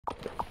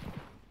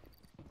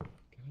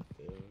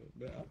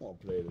Man, I won't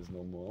play this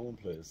no more. I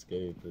won't play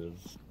Escape.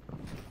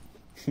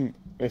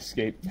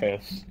 Escape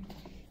piss.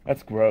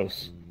 That's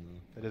gross.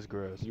 It is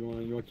gross. You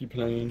want to keep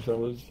playing,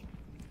 fellas?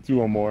 Do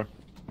one more.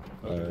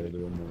 Alright,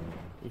 do one more.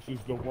 This is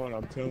the one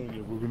I'm telling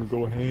you. We're gonna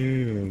go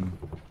ham.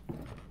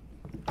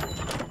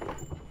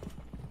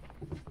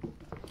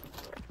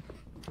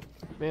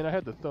 Man, I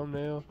had the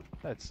thumbnail.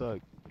 That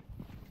sucked.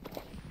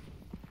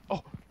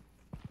 Oh!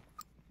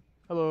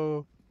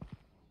 Hello!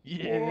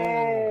 Yeah!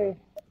 Whoa.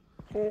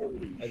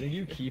 Holy I think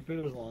you keep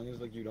it as long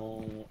as like you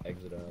don't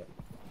exit out.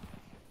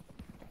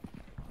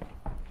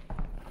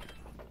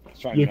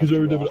 shit. Yeah, because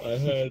remember,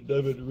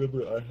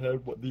 I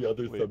had what the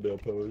other Wait. thumbnail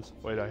pose.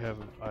 Wait, I have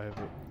it.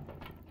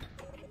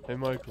 Hey,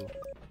 Michael.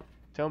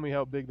 Tell me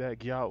how big that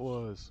gyat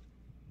was.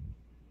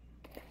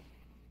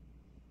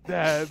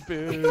 That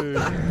big!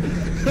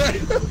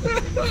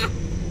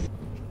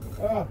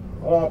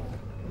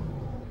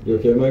 You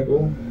okay,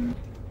 Michael?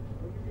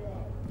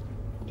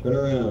 Turn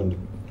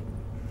around.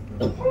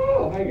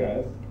 Oh, hi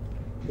guys.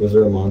 Was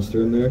there a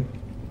monster in there?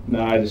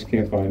 No, I just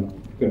couldn't find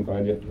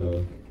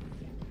you.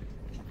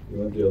 You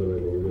went the other way,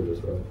 but we'll go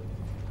this way.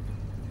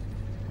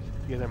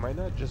 Yeah, there might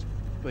not just...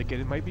 Like,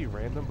 it might be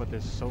random, but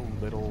there's so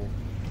little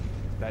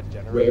that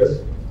generates.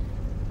 Where?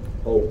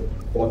 Oh,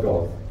 fuck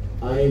off.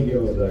 I ain't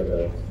getting with that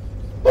guy.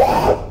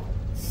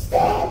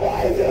 Stop!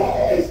 Why is it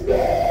always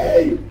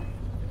me?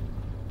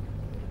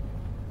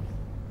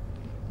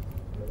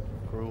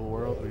 Cruel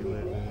world we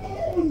live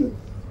in.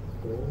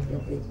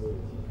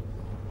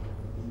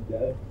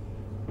 Dead?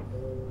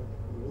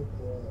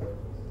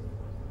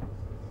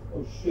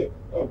 Oh shit.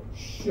 Oh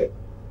shit.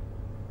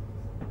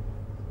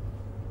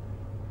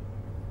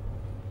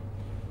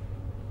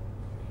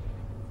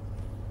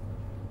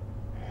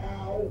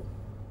 Ow.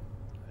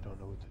 I don't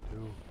know what to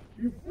do.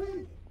 You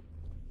freak.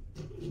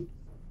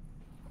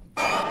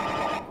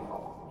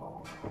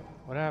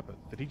 What happened?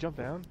 Did he jump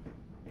down?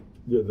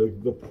 Yeah,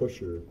 the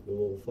pusher, the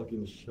little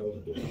fucking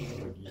shove bit.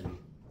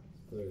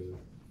 There it is.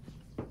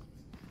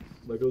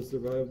 Michael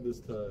survived this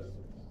time.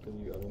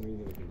 Can you? I don't think he's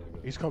gonna connect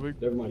us. He's coming.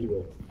 Never mind, he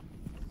will.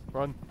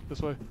 Run.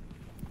 This way.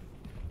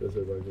 This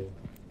way, Michael.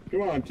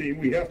 Come on, team.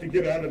 We have to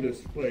get out of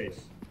this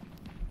place.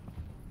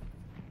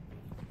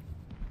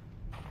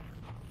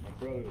 My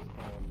brother is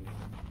calling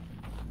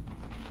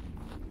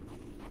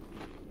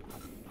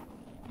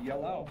me.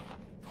 Yell out.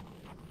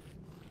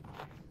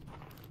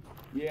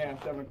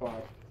 Yeah, 7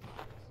 o'clock.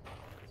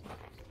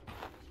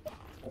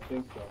 I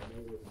think so.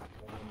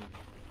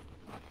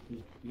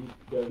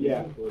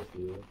 Yeah. Close to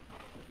you.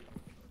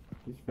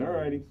 He's fine.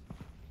 Alrighty.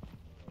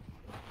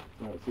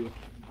 Alright, see you.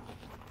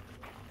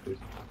 Peace.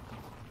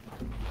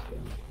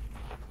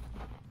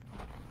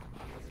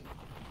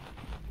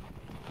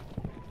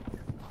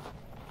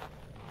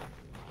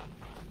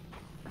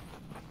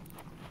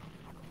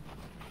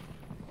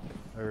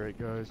 Alright,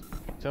 guys.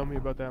 Tell me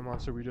about that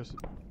monster we just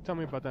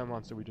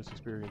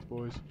experienced,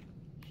 boys.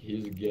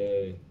 He's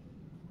gay.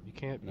 You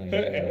can't...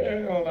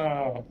 Hell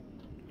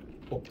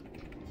no.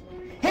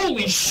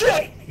 Holy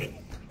shit!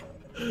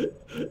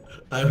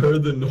 I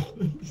heard the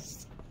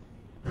noise.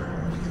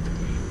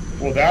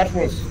 Well, that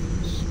was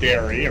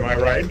scary. Am I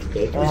right?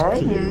 That was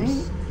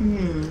close.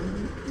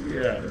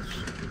 Yes.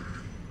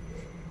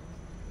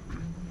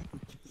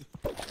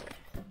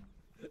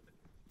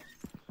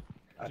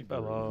 I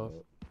fell off.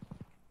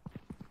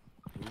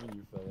 What do you mean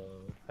you fell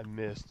off? I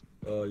missed.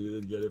 Oh, you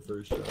didn't get it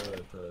first shot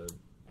that time.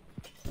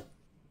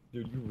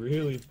 Dude, you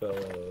really fell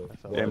off. I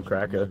fell Damn off.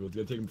 cracker. It's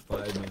gonna take him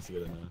 5 minutes to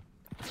get it now.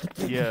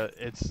 Yeah,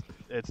 it's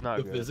not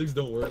The good. physics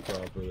don't work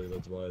properly,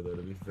 that's why though,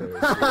 to be fair.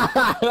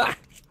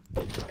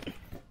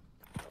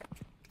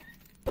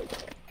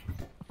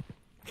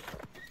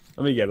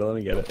 Let me get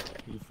it.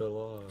 He fell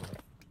off.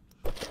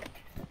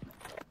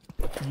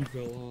 He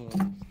fell off.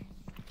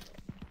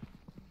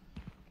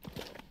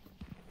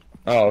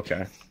 Oh,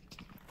 okay.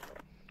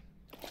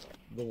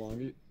 The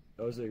longer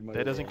I was like,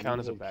 That doesn't count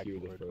as a cue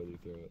backboard. the further you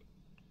throw it.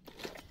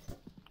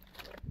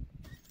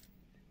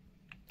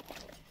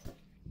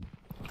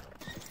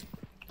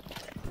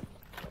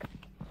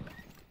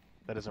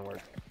 That doesn't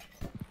work.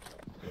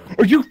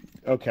 Are you...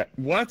 Okay.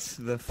 What's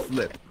the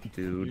flip,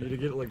 You need dude? to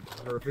get it like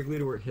perfectly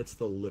to where it hits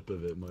the lip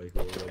of it,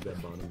 Michael, like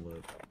that bottom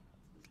lip.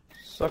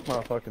 Suck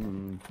my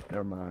fucking...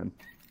 Never mind.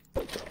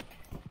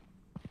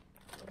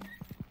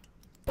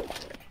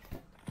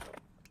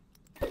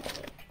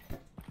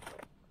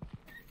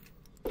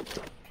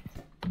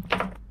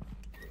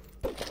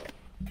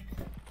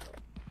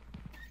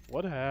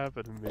 What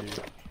happened to me?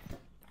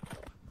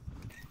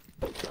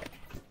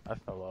 I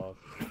fell off.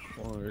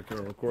 Well, we're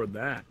gonna record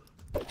that.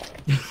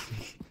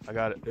 I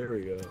got it. There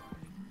we go.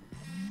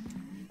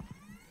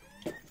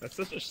 That's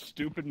such a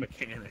stupid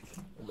mechanic.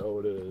 I know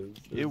it is.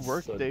 It It's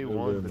worked such day a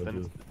one, but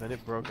limit. then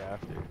it broke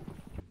after.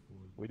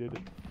 We did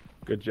it.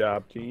 Good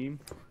job, team.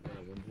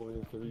 Yeah,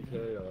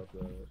 1.3K off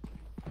that.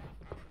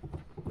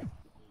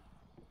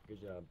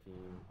 Good job,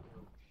 team.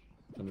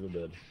 Time to go to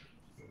bed.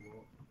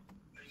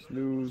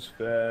 Snooze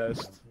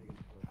fest.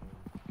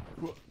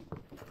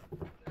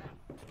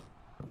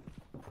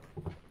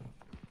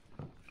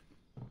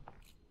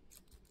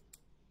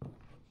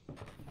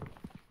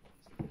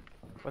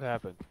 What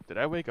happened? Did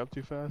I wake up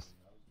too fast?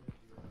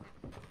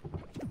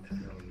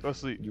 Go to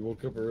sleep. You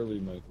woke up early,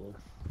 Michael.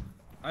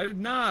 I did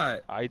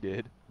not. I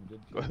did. You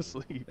did Go to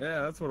sleep.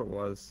 Yeah, that's what it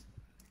was.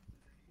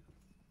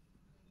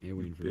 Yeah,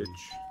 waiting for you.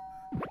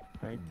 Bitch.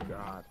 Thank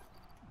God.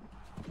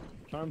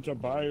 Time to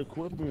buy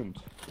equipment.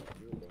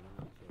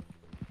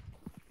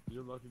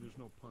 You're lucky there's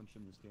no punch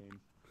in this game.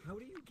 How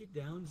do you get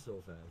down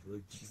so fast?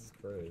 Like, Jesus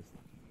Christ.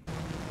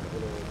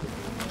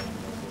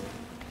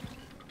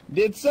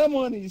 Did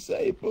someone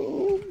say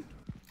boom?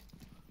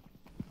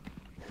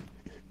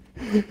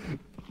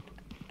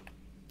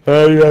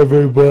 Hi,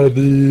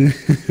 everybody.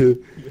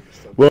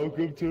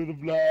 Welcome to the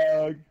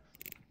vlog.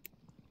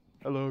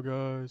 Hello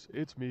guys,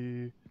 it's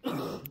me,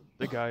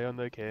 the guy on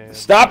the cam.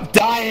 Stop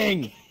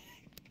dying!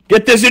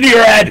 Get this into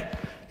your head!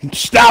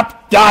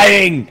 Stop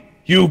dying,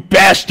 you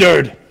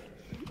bastard!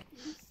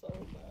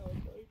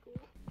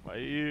 My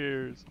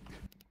ears.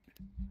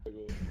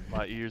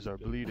 My ears are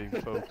bleeding,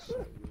 folks.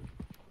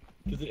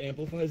 Because it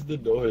amplifies the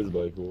noise,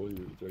 Michael.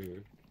 It's right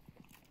here.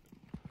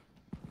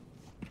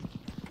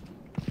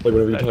 Like,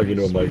 whenever you're talking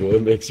to a Michael,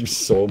 it makes you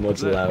so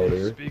much Let me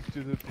louder. speak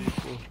to the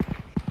people.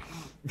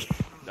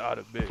 Not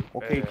a big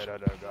Okay. fan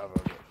of the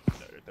government.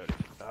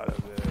 Not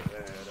a big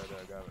fan of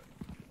the government.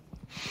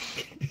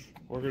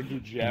 We're gonna do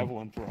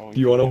javelin throwing. Do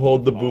you want to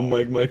hold the boom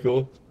mic,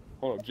 Michael?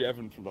 Hold up,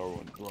 javelin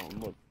throwing.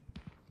 Look.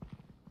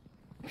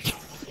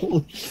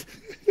 Holy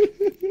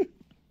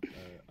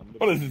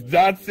What is this,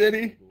 Dot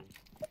City?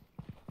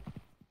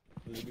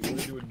 We're gonna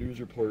do a news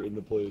report in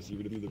the place. You're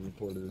gonna be the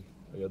reporter.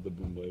 I got the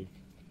boom mic.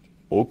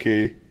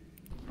 Okay.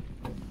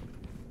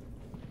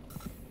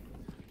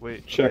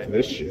 Wait. Check okay.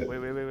 this shit.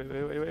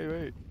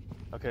 Wait.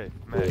 Okay,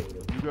 Matt,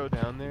 you go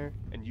down there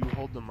and you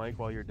hold the mic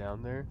while you're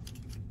down there,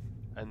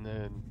 and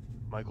then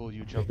Michael,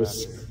 you jump after.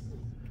 Should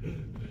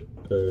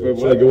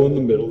what? I go in the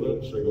middle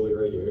then? Should I go like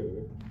right here?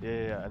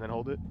 Yeah, and then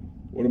hold it.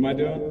 What am I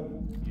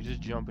doing? You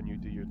just jump and you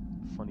do your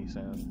funny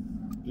sound.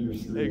 Do your Hey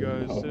scream.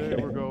 guys, today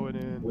Okay. we're going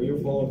in. Where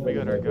you falling We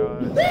from, got our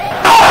Michael?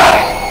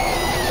 guys.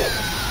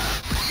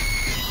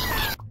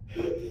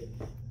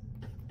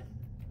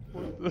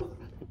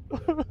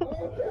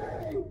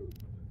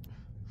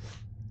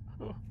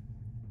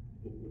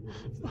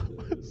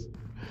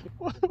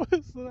 What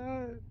was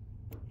that?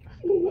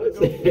 What was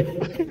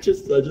that? I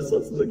just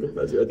saw something go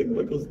past here. I think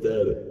Michael's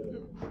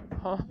dead.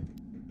 Huh?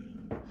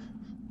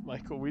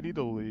 Michael, we need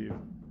to leave.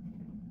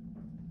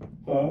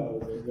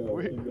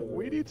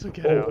 We need to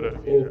get out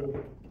of here.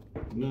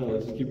 No,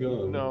 let's just keep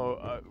going.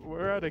 No,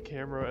 we're at a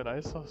camera and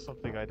I saw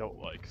something I don't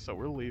like, so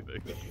we're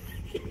leaving.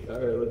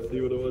 Alright, let's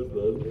see what it was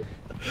then.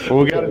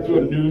 Well, we gotta do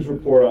a news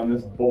report on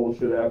this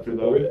bullshit after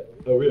though.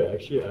 Are we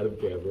actually out of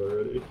camera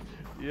already?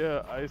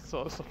 Yeah, I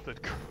saw something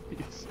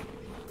crazy.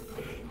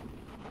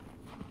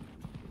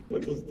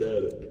 Michael's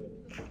dead.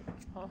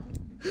 Huh?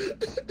 Michael,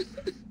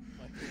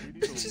 we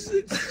need to leave. It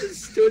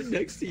just stood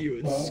next to you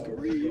and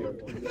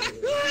screamed.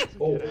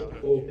 Oh.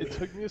 It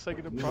took me a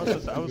second to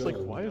process. I was like,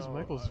 why is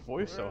Michael's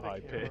voice so high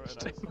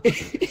pitched?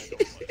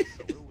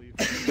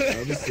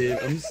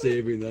 I'm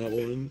saving that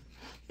one.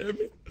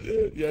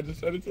 Yeah, just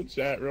send it to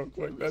chat real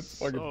quick. That's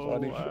fucking so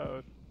funny.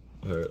 loud.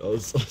 Alright, I'll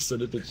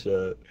send it to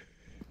chat.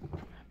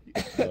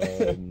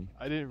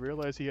 I didn't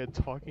realize he had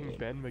talking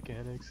Ben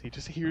mechanics. He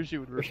just hears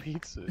you and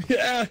repeats it.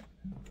 Yeah.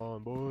 Come on,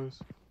 boys.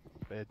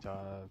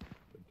 Bedtime.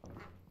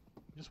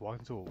 Just walk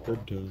into a wall.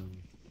 Good time.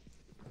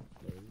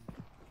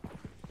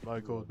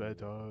 Michael's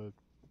bedtime.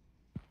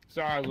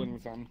 Sorry, I was looking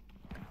for something.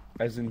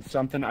 As in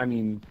something, I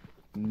mean,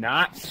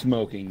 not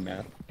smoking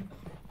meth.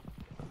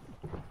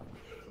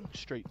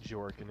 Straight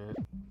jorking it.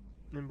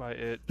 And by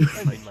it, I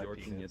I mean my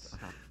jorking penis. it.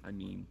 I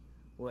mean,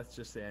 well, let's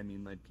just say I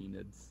mean my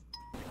peanuts.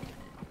 You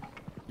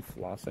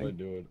What am I flossing?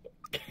 doing?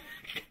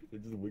 They're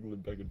just wiggling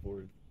back and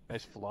forth.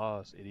 Nice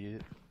floss,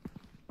 idiot.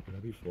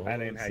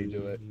 That ain't how you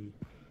do it.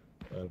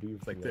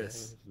 It's like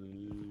this.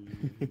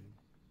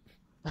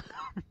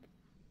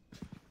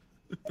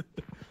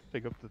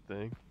 Pick up the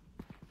thing.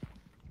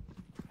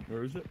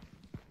 Where is it?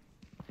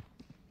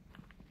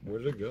 Where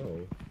did it go?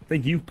 I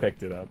think you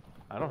picked it up.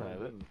 I don't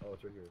have it. Oh,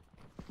 it's right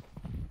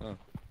here.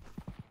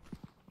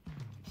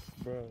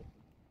 Bro.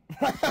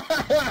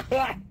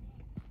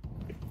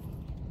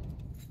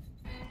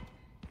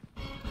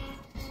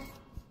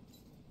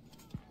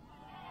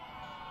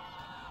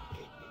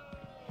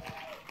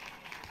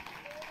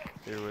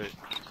 Here, wait.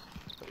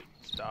 Wait,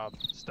 stop.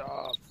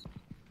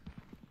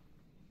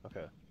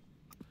 Okay.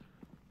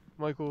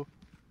 Michael,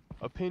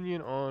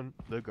 opinion on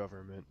the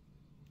government.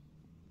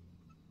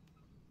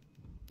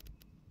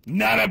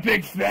 Not a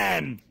big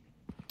fan!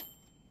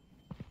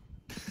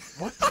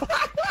 What the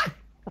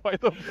Why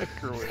the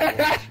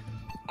microwave?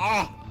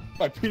 Ah!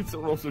 My pizza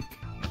rolls are...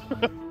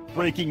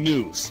 Breaking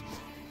news.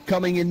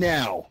 Coming in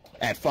now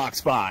at Fox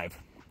 5.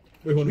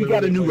 We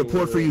got a new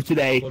report for you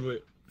today.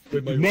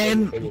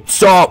 Man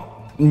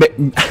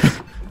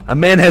A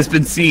man has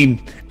been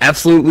seen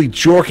absolutely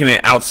jorking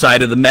it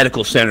outside of the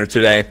medical center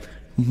today.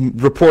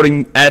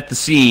 Reporting at the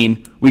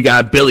scene, we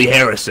got Billy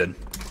Harrison.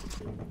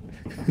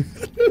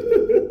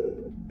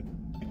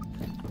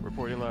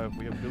 Reporting live,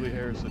 we have Billy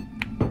Harrison.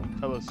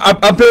 Tell us us.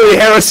 I'm Billy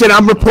Harrison.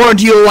 I'm reporting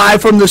to you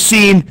live from the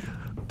scene.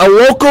 A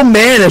local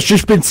man has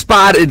just been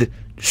spotted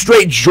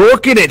straight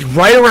jorking it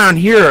right around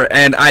here,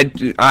 and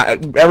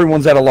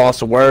everyone's at a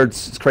loss of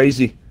words. It's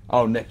crazy.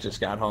 Oh, Nick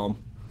just got home.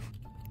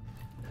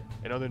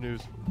 In other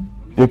news.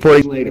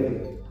 Reporting later.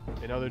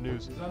 In other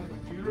news,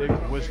 Nick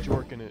was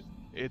jorking it.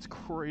 It's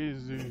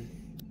crazy.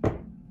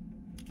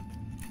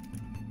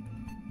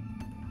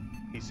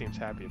 He seems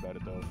happy about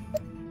it though.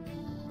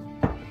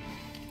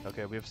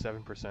 Okay, we have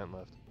 7%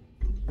 left.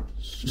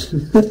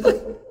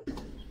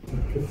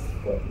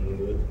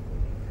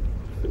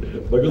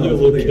 Michael's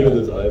like looking at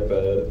his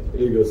iPad.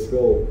 Here you go,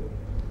 scroll.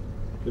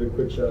 Get a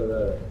quick shot of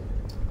that.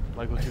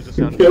 Michael, choose a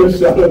sound. Get a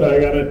shot of that, I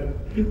got it.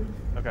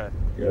 Okay.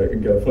 Yeah, I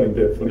can get a funny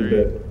bit, funny 3,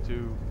 bit. 2,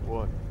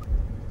 1.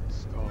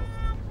 Let's go.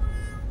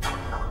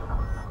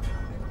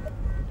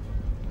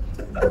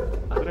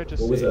 What did I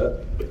just What say? was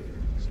that?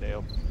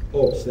 Snail.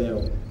 Oh,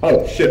 snail.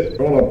 Oh shit,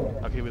 hold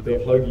on. Okay, we They'll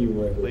leave. hug you,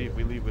 Michael.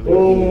 We leave.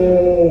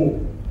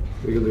 Oh!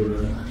 We can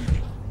leave now.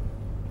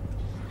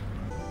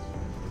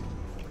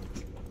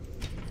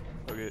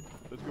 Okay,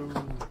 let's go.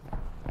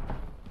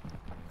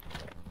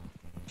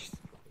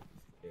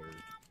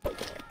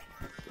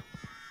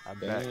 I'm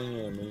back.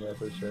 Damn, we got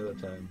first shot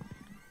of time.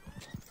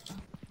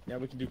 Yeah,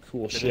 we can do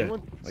cool Did shit.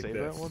 anyone like save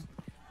this. that one?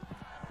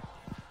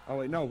 Oh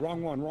wait, no,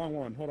 wrong one.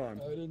 Hold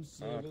on. I didn't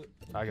save it.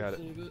 I got it.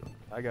 Save it.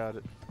 I got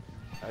it.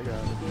 I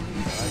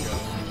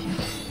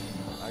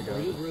just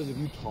it. realized if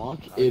you talk,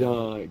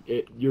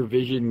 your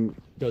vision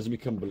doesn't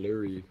become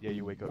blurry. Yeah,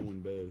 you wake up. Go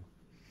in bed.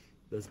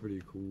 That's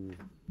pretty cool.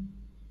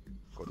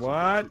 Go to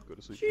What? sleep. Go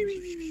to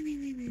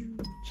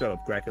sleep. Shut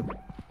up, Kraken.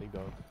 Ding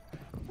dong.